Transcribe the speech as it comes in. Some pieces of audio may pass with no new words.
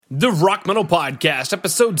The Rock Metal Podcast,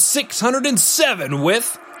 episode 607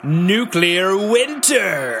 with Nuclear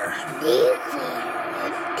Winter.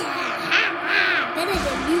 Better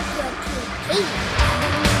than nuclear king.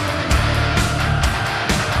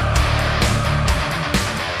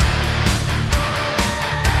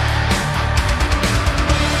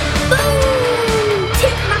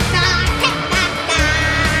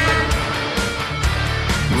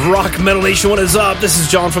 Rock Metal Nation, what is up? This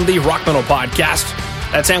is John from the Rock Metal Podcast.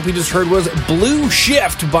 That sample we just heard was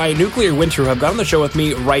Blueshift by Nuclear Winter, who have got on the show with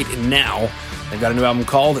me right now. They've got a new album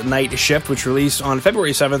called Night Shift, which released on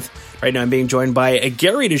February 7th. Right now I'm being joined by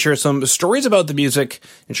Gary to share some stories about the music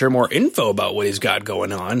and share more info about what he's got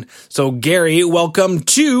going on. So Gary, welcome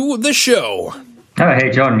to the show. Oh,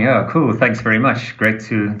 hey, John. Yeah, cool. Thanks very much. Great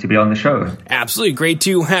to be on the show. Absolutely. Great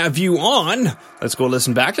to have you on. Let's go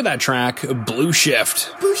listen back to that track,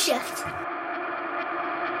 Blueshift. Blueshift.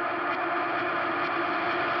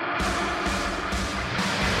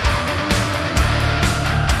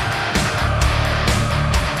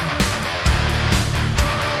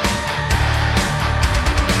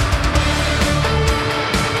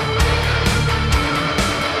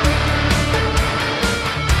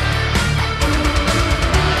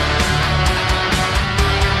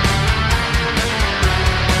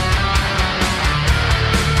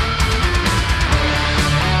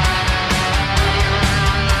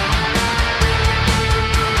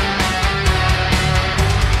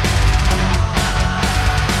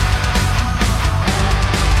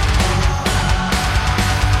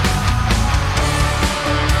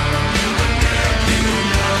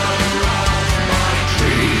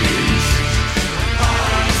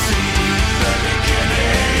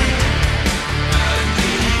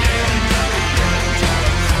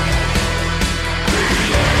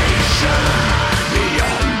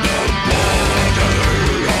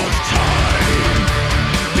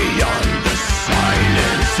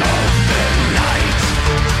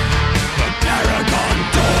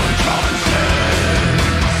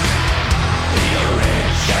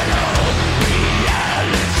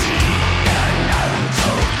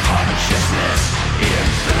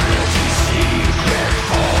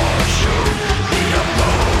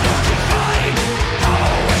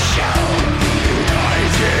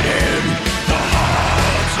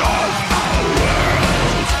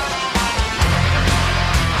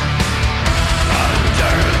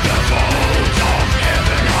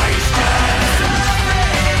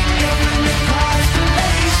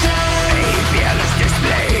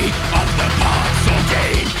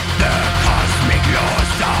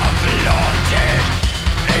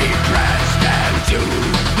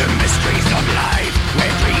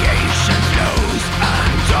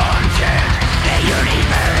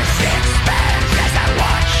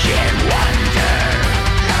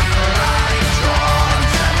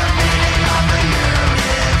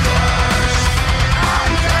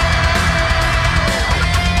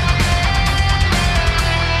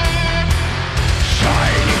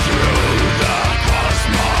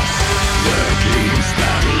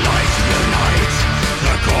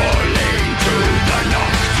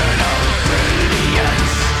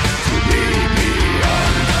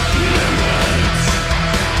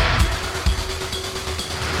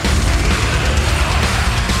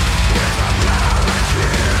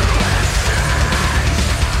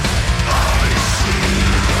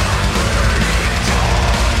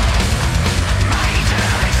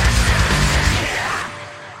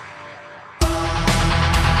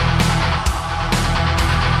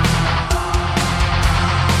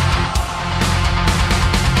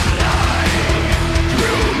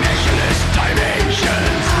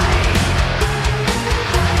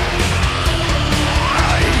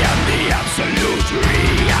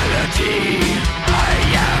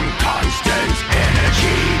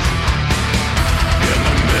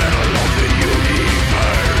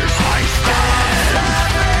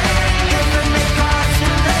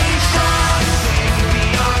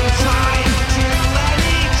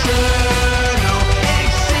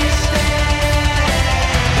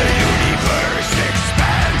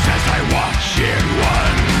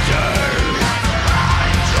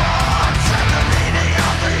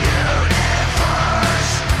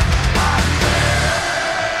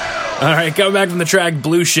 All right, coming back from the track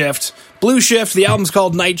Blueshift. Blueshift, the album's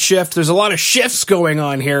called Night Shift. There's a lot of shifts going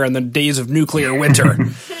on here in the days of nuclear winter.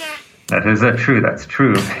 That is true. That's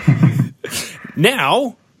true.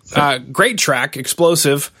 Now, great track,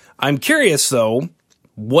 explosive. I'm curious, though,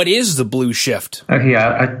 what is the Blueshift? Okay,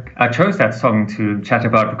 I chose that song to chat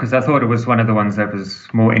about because I thought it was one of the ones that was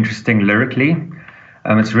more interesting lyrically.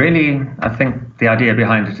 It's really, I think the idea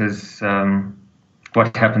behind it is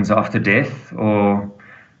what happens after death, or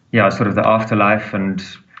sort of the afterlife, and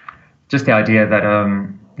just the idea that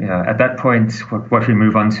at that point, what we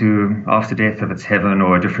move on to after death, if it's heaven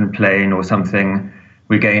or a different plane or something,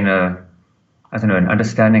 we gain a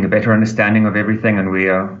better understanding of everything, and we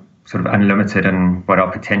are sort of unlimited in what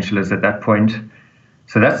our potential is at that point.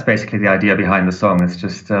 So that's basically the idea behind the song. It's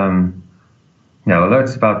just, although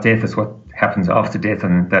it's about death, it's what happens after death,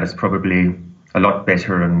 and that is probably a lot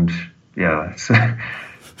better. And that's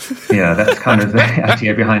kind of the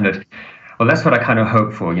idea behind it. Well, that's what I kind of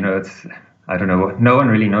hope for. It's, I don't know, no one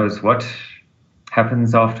really knows what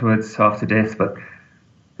happens afterwards, after death, but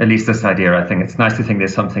at least this idea, I think it's nice to think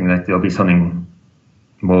there'll be something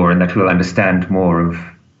more, and that we'll understand more of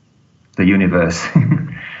the universe.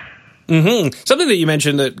 Something that you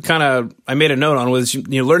mentioned that kind of I made a note on was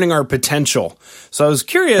learning our potential. So I was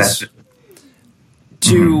curious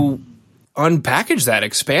to unpackage that,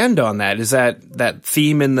 expand on that. Is that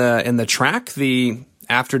theme in the track, the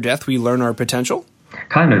after death we learn our potential?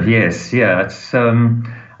 Kind of, yes. Yeah, it's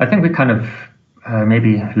I think we're kind of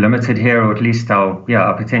maybe limited here, or at least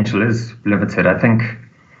our potential is limited. I think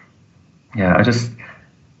I just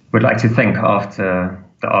would like to think after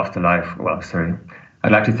the afterlife. Well, sorry.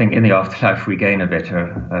 I'd like to think in the afterlife we gain a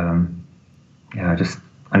better, just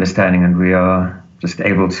understanding, and we are just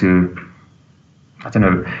able to, I don't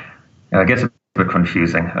know, it gets a bit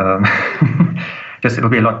confusing. It'll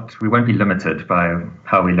be a lot, we won't be limited by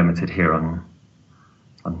how we're limited here in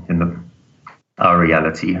our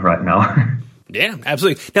reality right now. Yeah,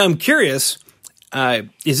 absolutely. Now I'm curious,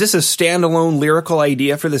 is this a standalone lyrical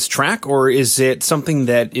idea for this track, or is it something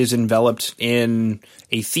that is enveloped in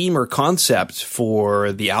a theme or concept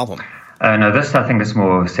for the album? No, this I think is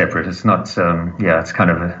more separate. It's not, it's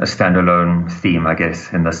kind of a standalone theme, I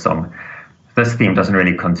guess, in this song. This theme doesn't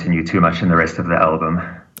really continue too much in the rest of the album.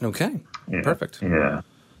 Okay, perfect. Yeah.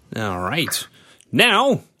 All right.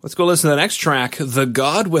 Now, let's go listen to the next track, The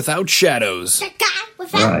God Without Shadows. The God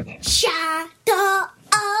Without Shadows.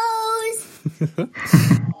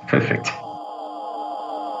 Perfect.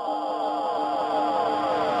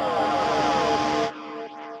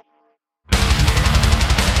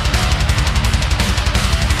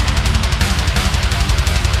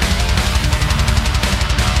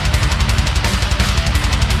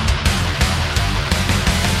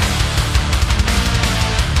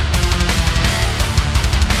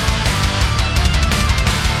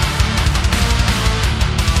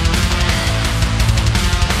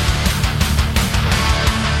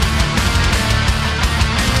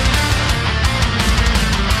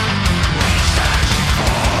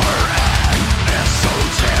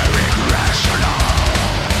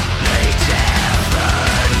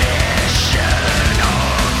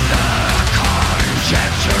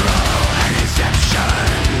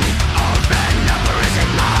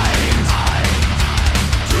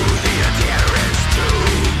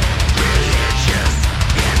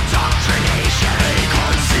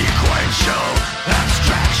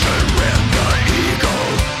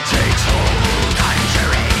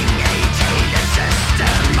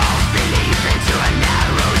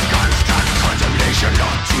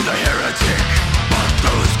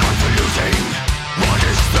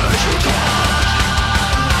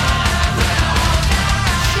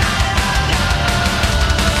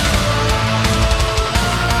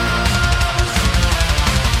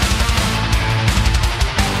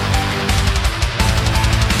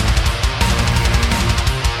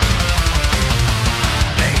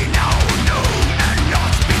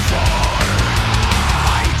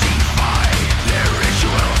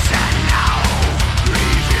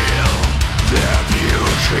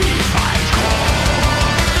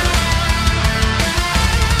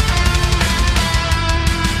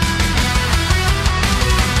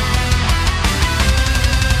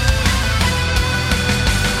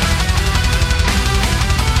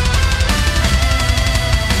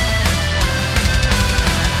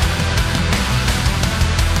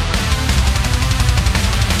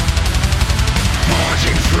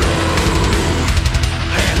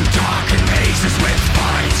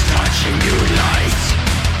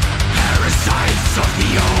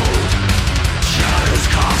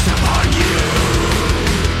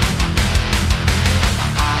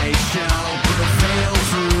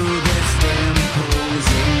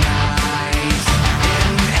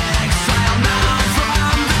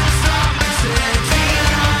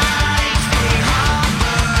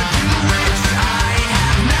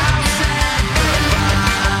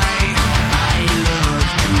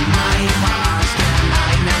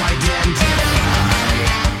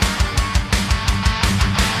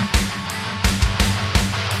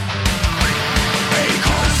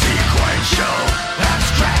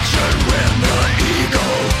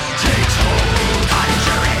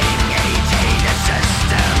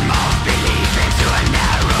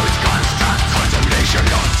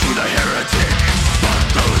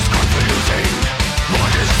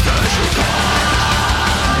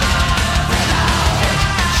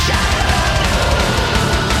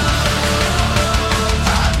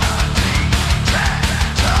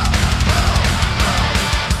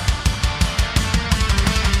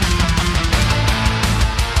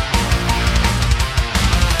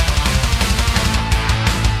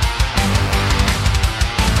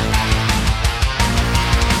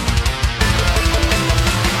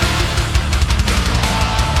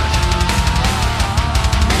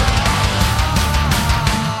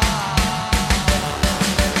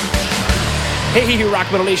 Hey, Rock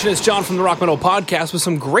Metal Nation, it's John from the Rock Metal Podcast with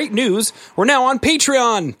some great news. We're now on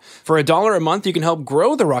Patreon. For $1 a month, you can help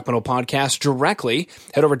grow the Rock Metal Podcast directly.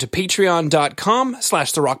 Head over to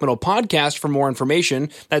patreon.com/the Rock Metal Podcast for more information.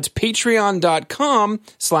 That's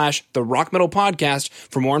patreon.com/the Rock Metal Podcast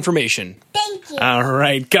for more information. Thank you. All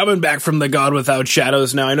right, coming back from the God Without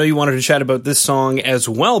Shadows. Now, I know you wanted to chat about this song as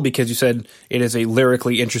well because you said it is a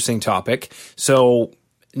lyrically interesting topic. So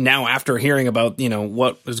now, after hearing about,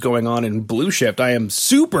 what is going on in Blueshift, I am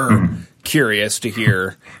super curious to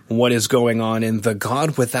hear what is going on in The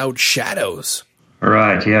God Without Shadows.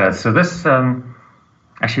 Right, yeah. So this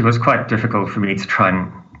actually was quite difficult for me to try and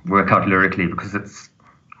work out lyrically because it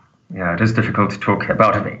is difficult to talk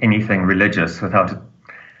about anything religious without it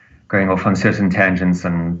going off on certain tangents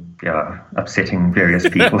and upsetting various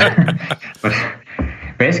people. But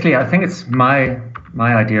basically, I think it's my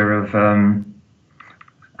idea of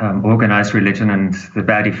organized religion and the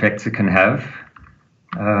bad effects it can have.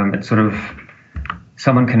 It's sort of,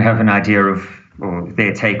 someone can have an idea of, or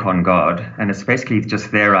their take on God, and it's basically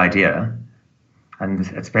just their idea. And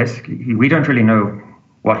it's basically, we don't really know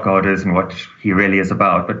what God is and what he really is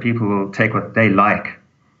about, but people will take what they like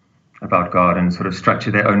about God and sort of structure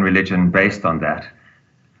their own religion based on that.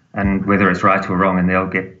 And whether it's right or wrong, and they'll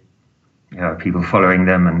get people following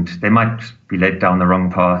them, and they might be led down the wrong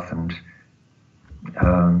path. And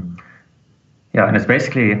and it's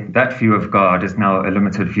basically that view of God is now a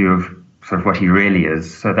limited view of sort of what he really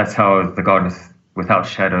is. So that's how the God Without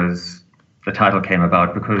Shadows, the title came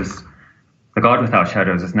about, because the God Without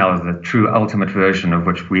Shadows is now the true ultimate version of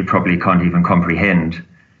which we probably can't even comprehend.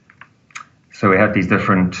 So we have these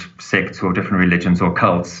different sects or different religions or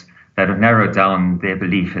cults that have narrowed down their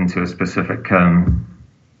belief into a specific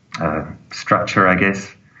structure, I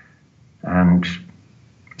guess. And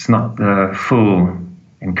it's not the full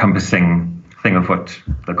encompassing thing of what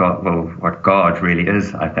God really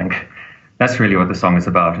is, I think. That's really what the song is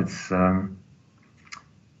about. It's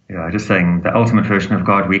just saying the ultimate version of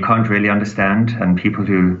God we can't really understand, and people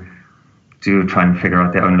who do try and figure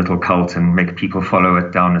out their own little cult and make people follow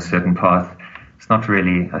it down a certain path, it's not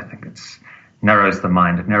really, I think it's narrows the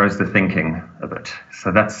mind, it narrows the thinking a bit.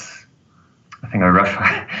 So that's, I think, a rough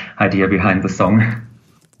idea behind the song.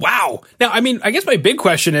 Wow. Now, I mean, I guess my big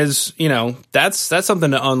question is, that's something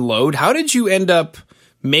to unload. How did you end up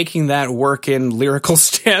making that work in lyrical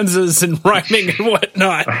stanzas and rhyming and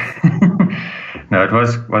whatnot? No, it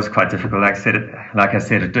was quite difficult. Like I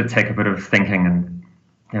said, it did take a bit of thinking and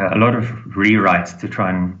a lot of rewrites to try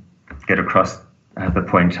and get across the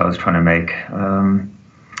point I was trying to make. I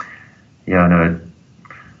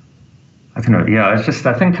don't know. Yeah, it's just,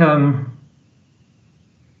 I think,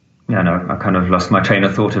 I kind of lost my train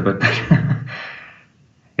of thought a bit.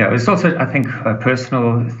 It was also, I think, a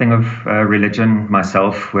personal thing of religion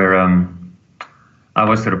myself, where I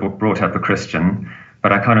was sort of brought up a Christian,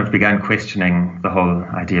 but I kind of began questioning the whole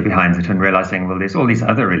idea behind it and realizing, well, there's all these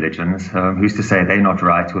other religions. Who's to say they're not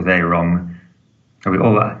right or they're wrong? We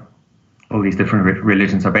all these different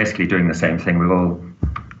religions are basically doing the same thing. We're all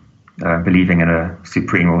believing in a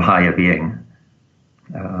supreme or higher being.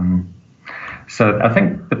 So I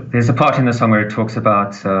think there's a part in the song where it talks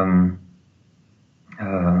about, where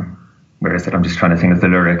is it? I'm just trying to think of the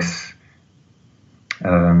lyrics.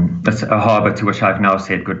 That's a harbor to which I've now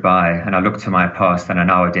said goodbye, and I look to my past and I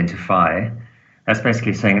now identify. That's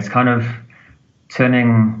basically saying it's kind of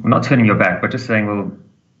not turning your back, but just saying, well,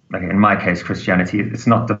 like in my case, Christianity, it's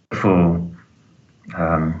not the full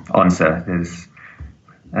answer.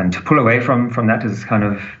 And to pull away from that is kind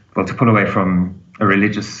of, to pull away from a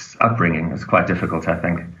religious upbringing is quite difficult, I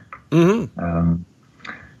think. Mm-hmm.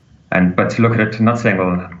 But to look at it, not saying,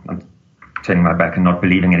 well, I'm turning my back and not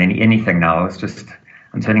believing in anything now. It's just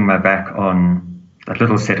I'm turning my back on that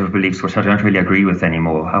little set of beliefs which I don't really agree with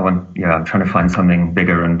anymore. I'm trying to find something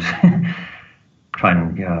bigger and try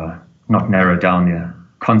and not narrow down the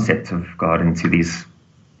concept of God into these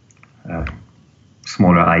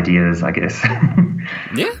smaller ideas, I guess.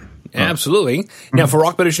 Yeah. Absolutely. Now, for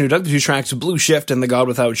Rock Metal, who dug the two tracks, Blueshift and The God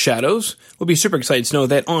Without Shadows, we'll be super excited to know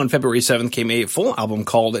that on February 7th came a full album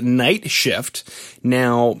called Night Shift.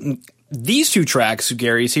 Now, these two tracks,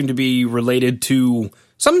 Gary, seem to be related to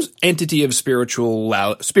some entity of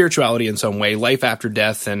spirituality in some way, life after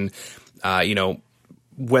death, and,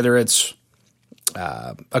 whether it's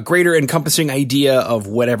a greater encompassing idea of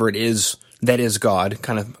whatever it is that is God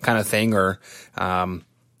kind of thing, or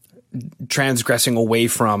transgressing away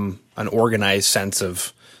from an organized sense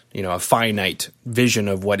of, a finite vision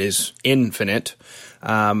of what is infinite.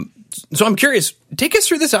 So I'm curious, take us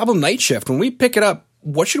through this album, Night Shift. When we pick it up,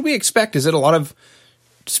 what should we expect? Is it a lot of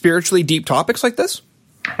spiritually deep topics like this?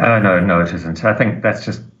 No, it isn't. I think that's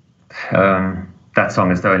just that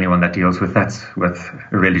song is the only one that deals with that, with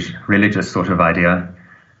a religious sort of idea.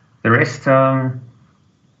 The rest,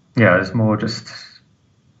 is more just.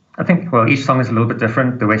 I think, well, each song is a little bit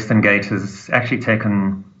different. The Western Gate is actually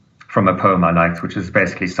taken from a poem I liked, which is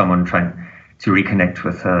basically someone trying to reconnect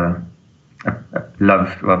with a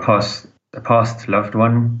past loved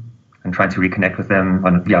one, and trying to reconnect with them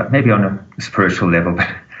on, maybe on a spiritual level.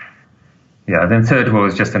 But then Third War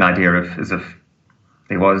is just an idea of, as if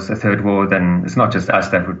there was a third war, then it's not just us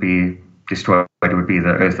that would be destroyed, it would be the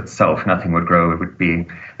earth itself. Nothing would grow.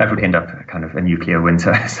 That would end up kind of a nuclear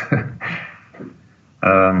winter.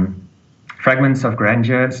 Fragments of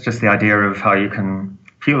Grandeur, it's just the idea of how you can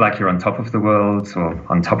feel like you're on top of the world or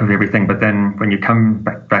on top of everything, but then when you come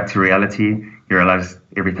back to reality, you realize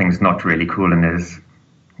everything's not really cool, and there's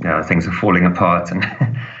things are falling apart, and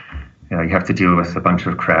you have to deal with a bunch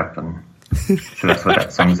of crap, and so that's what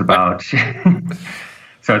that song's about.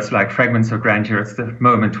 So it's like Fragments of Grandeur. It's the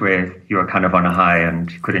moment where you are kind of on a high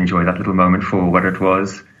and you could enjoy that little moment for what it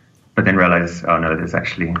was, but then realize, oh no, there's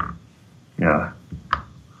actually,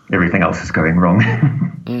 everything else is going wrong.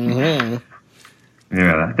 Mm-hmm.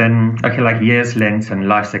 Yeah. Then, like Years Lent and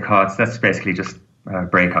Life's a Cards, that's basically just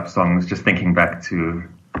breakup songs, just thinking back to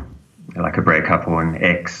like a breakup or an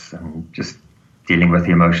ex and just dealing with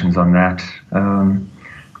the emotions on that.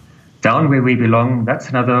 Down Where We Belong, that's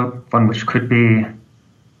another one which could be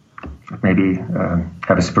maybe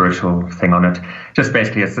have a spiritual thing on it. Just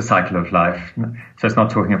basically it's the cycle of life. So it's not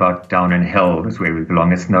talking about down in hell is where we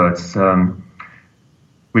belong. It's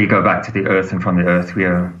we go back to the earth, and from the earth we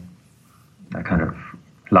are kind of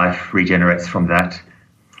life regenerates from that.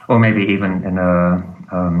 Or maybe even in a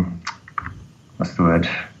what's the word?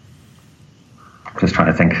 Just trying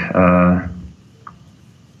to think.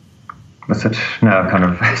 What's it? No, kind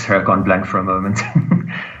of. Sorry, I've gone blank for a moment.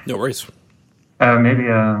 No worries. Maybe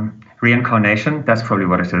reincarnation. That's probably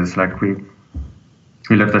what it is. Like we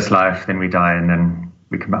live this life, then we die, and then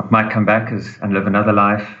we might come back and live another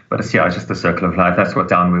life. But it's just the circle of life. That's what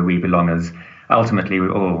Down Where We Belong is. Ultimately, we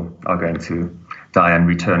all are going to die and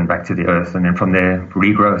return back to the earth, and then from there,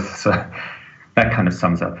 regrowth. So that kind of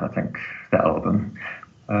sums up, I think, the album.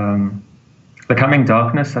 Becoming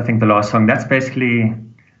Darkness, I think the last song, that's basically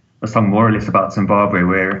a song more or less about Zimbabwe,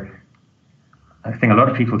 where I think a lot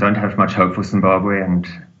of people don't have much hope for Zimbabwe, and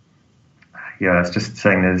it's just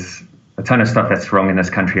saying there's a ton of stuff that's wrong in this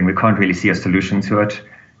country, and we can't really see a solution to it.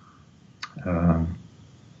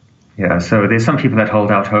 So there's some people that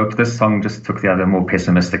hold out hope. This song just took the other, more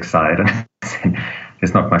pessimistic side, and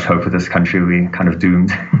there's not much hope for this country. We're kind of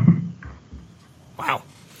doomed. Wow.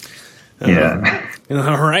 Yeah.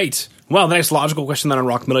 All right. Well, the next logical question then on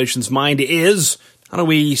Rock Nation's mind is, how do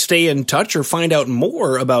we stay in touch or find out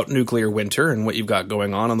more about Nuclear Winter and what you've got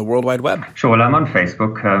going on the World Wide Web? Sure. Well, I'm on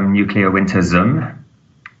Facebook, Nuclear Winter Zim.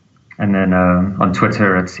 And then on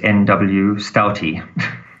Twitter, it's NW Stouty.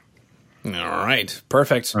 All right.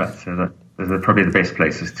 Perfect. Right. So those are probably the best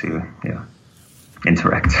places to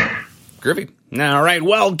interact. Groovy. All right.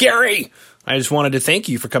 Well, Gary, I just wanted to thank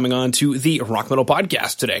you for coming on to the Rock Metal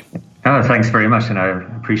Podcast today. Oh, thanks very much. And I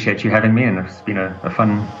appreciate you having me. And it's been a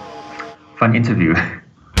fun interview.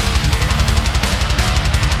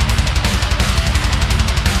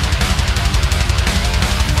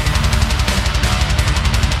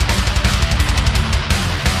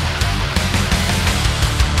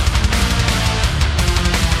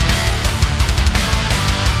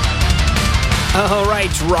 All right,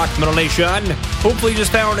 Rock Metal Nation. Hopefully you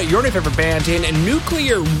just found your new favorite band in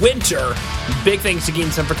Nuclear Winter. Big thanks to Gene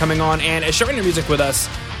for coming on and sharing your music with us.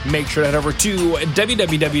 Make sure to head over to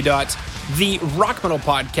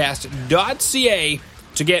www.therockmetalpodcast.ca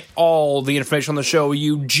to get all the information on the show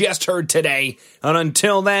you just heard today. And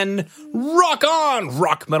until then, rock on,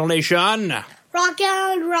 Rock Metal Nation. Rock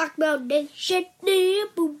on, Rock Metal Nation.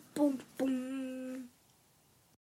 Boom, boom, boom.